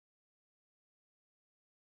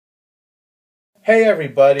Hey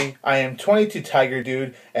everybody, I am 22 Tiger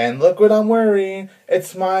Dude, and look what I'm wearing.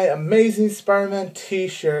 It's my Amazing Spider-Man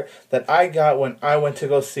t-shirt that I got when I went to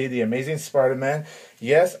go see The Amazing Spider-Man.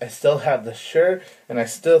 Yes, I still have the shirt, and I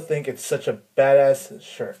still think it's such a badass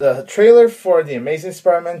shirt. The trailer for The Amazing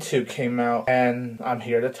Spider-Man 2 came out, and I'm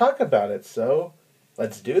here to talk about it, so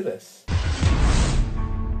let's do this.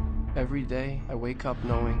 Every day, I wake up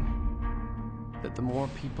knowing that the more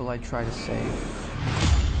people I try to save,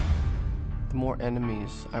 the more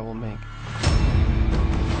enemies I will make.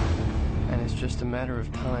 And it's just a matter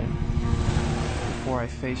of time before I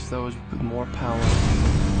face those with more power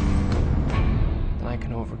than I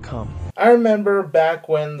can overcome. I remember back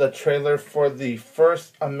when the trailer for the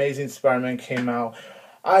first Amazing Spider-Man came out,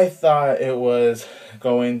 I thought it was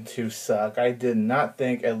going to suck. I did not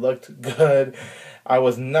think it looked good. I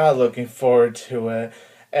was not looking forward to it.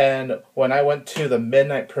 And when I went to the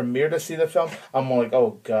midnight premiere to see the film, I'm like,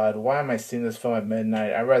 oh God, why am I seeing this film at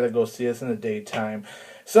midnight? I'd rather go see this in the daytime.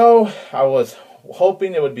 So I was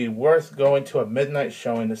hoping it would be worth going to a midnight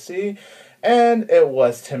showing to see, and it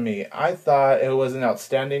was to me. I thought it was an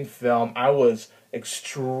outstanding film. I was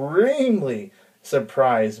extremely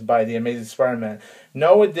surprised by The Amazing Spider-Man.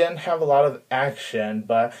 No, it didn't have a lot of action,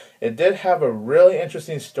 but it did have a really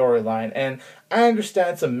interesting storyline, and I understand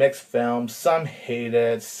it's a mixed film. Some hate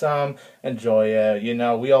it, some enjoy it. You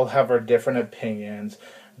know, we all have our different opinions,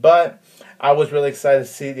 but I was really excited to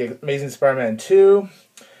see The Amazing Spider-Man 2,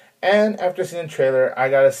 and after seeing the trailer, I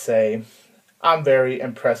gotta say, I'm very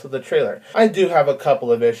impressed with the trailer. I do have a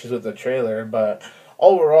couple of issues with the trailer, but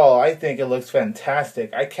overall, I think it looks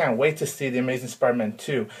fantastic. I can't wait to see The Amazing Spider-Man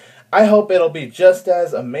 2. I hope it'll be just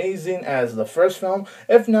as amazing as the first film.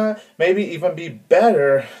 If not, maybe even be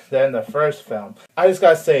better than the first film. I just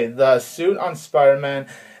gotta say, the suit on Spider-Man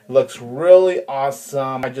looks really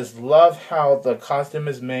awesome. I just love how the costume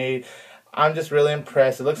is made. I'm just really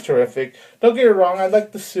impressed. It looks terrific. Don't get me wrong, I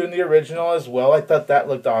like the suit in the original as well. I thought that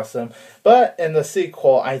looked awesome. But in the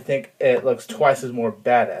sequel, I think it looks twice as more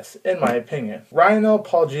badass, in my opinion. Rhino,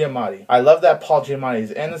 Paul Giamatti. I love that Paul Giamatti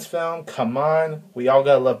is in this film. Come on, we all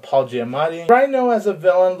gotta love Paul Giamatti. Rhino as a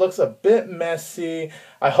villain looks a bit messy.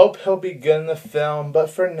 I hope he'll be good in the film, but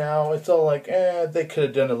for now, it's all like, they could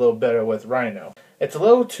have done a little better with Rhino. It's a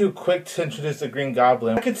little too quick to introduce the Green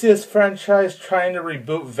Goblin. I could see this franchise trying to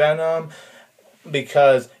reboot Venom,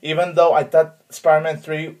 because even though I thought Spider-Man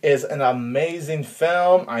 3 is an amazing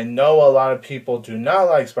film, I know a lot of people do not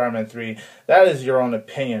like Spider-Man 3. That is your own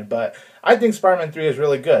opinion, but I think Spider-Man 3 is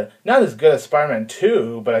really good. Not as good as Spider-Man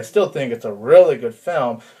 2, but I still think it's a really good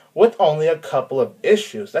film with only a couple of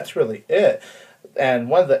issues. That's really it. And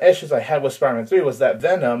one of the issues I had with Spider-Man 3 was that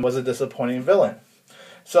Venom was a disappointing villain.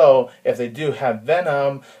 So, if they do have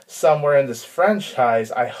Venom somewhere in this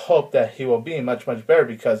franchise, I hope that he will be much, much better,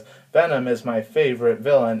 because Venom is my favorite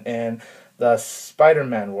villain in the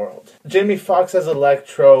Spider-Man world. Jamie Foxx as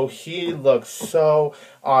Electro, he looks so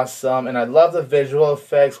awesome, and I love the visual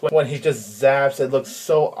effects. When he just zaps, it looks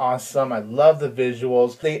so awesome. I love the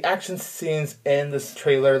visuals. The action scenes in this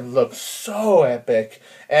trailer look so epic,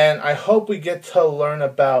 and I hope we get to learn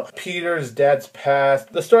about Peter's dad's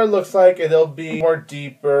past. The story looks like it'll be more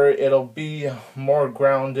deeper, it'll be more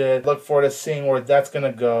grounded. Look forward to seeing where that's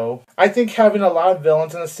gonna go. I think having a lot of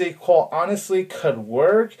villains in the sequel honestly could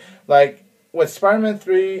work. Like, with Spider-Man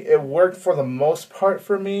 3, it worked for the most part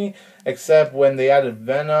for me, except when they added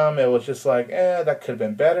Venom, it was just like, that could have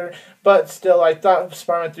been better. But still, I thought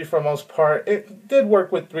Spider-Man 3, for the most part, it did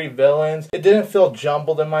work with 3 villains. It didn't feel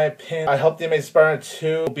jumbled, in my opinion. I hope The Amazing Spider-Man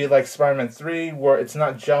 2 will be like Spider-Man 3, where it's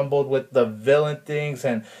not jumbled with the villain things,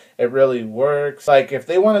 and it really works. Like, if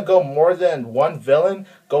they want to go more than one villain,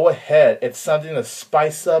 go ahead. It's something to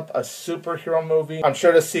spice up a superhero movie. I'm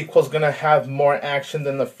sure the sequel's gonna have more action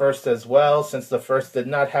than the first as well, since the first did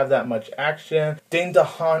not have that much action. Dane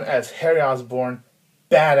DeHaan as Harry Osborn,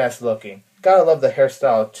 badass looking. Gotta love the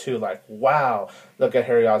hairstyle too. Like, wow, look at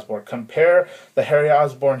Harry Osborn. Compare the Harry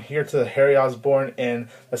Osborn here to the Harry Osborn in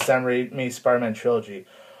the Sam Raimi Spider-Man trilogy.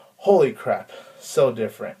 Holy crap, so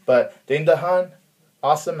different. But Dane DeHaan,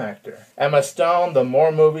 awesome actor. Emma Stone, the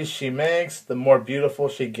more movies she makes, the more beautiful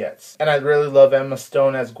she gets. And I really love Emma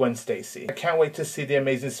Stone as Gwen Stacy. I can't wait to see The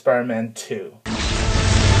Amazing Spider-Man 2.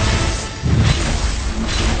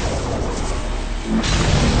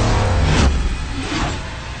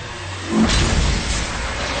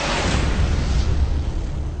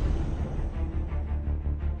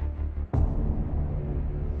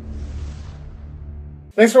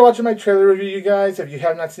 Thanks for watching my trailer review, you guys. If you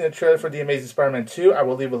have not seen the trailer for The Amazing Spider-Man 2, I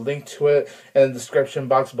will leave a link to it in the description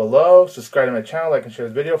box below. Subscribe to my channel, like and share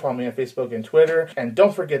this video, follow me on Facebook and Twitter, and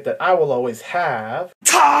don't forget that I will always have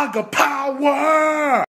Tiger Power!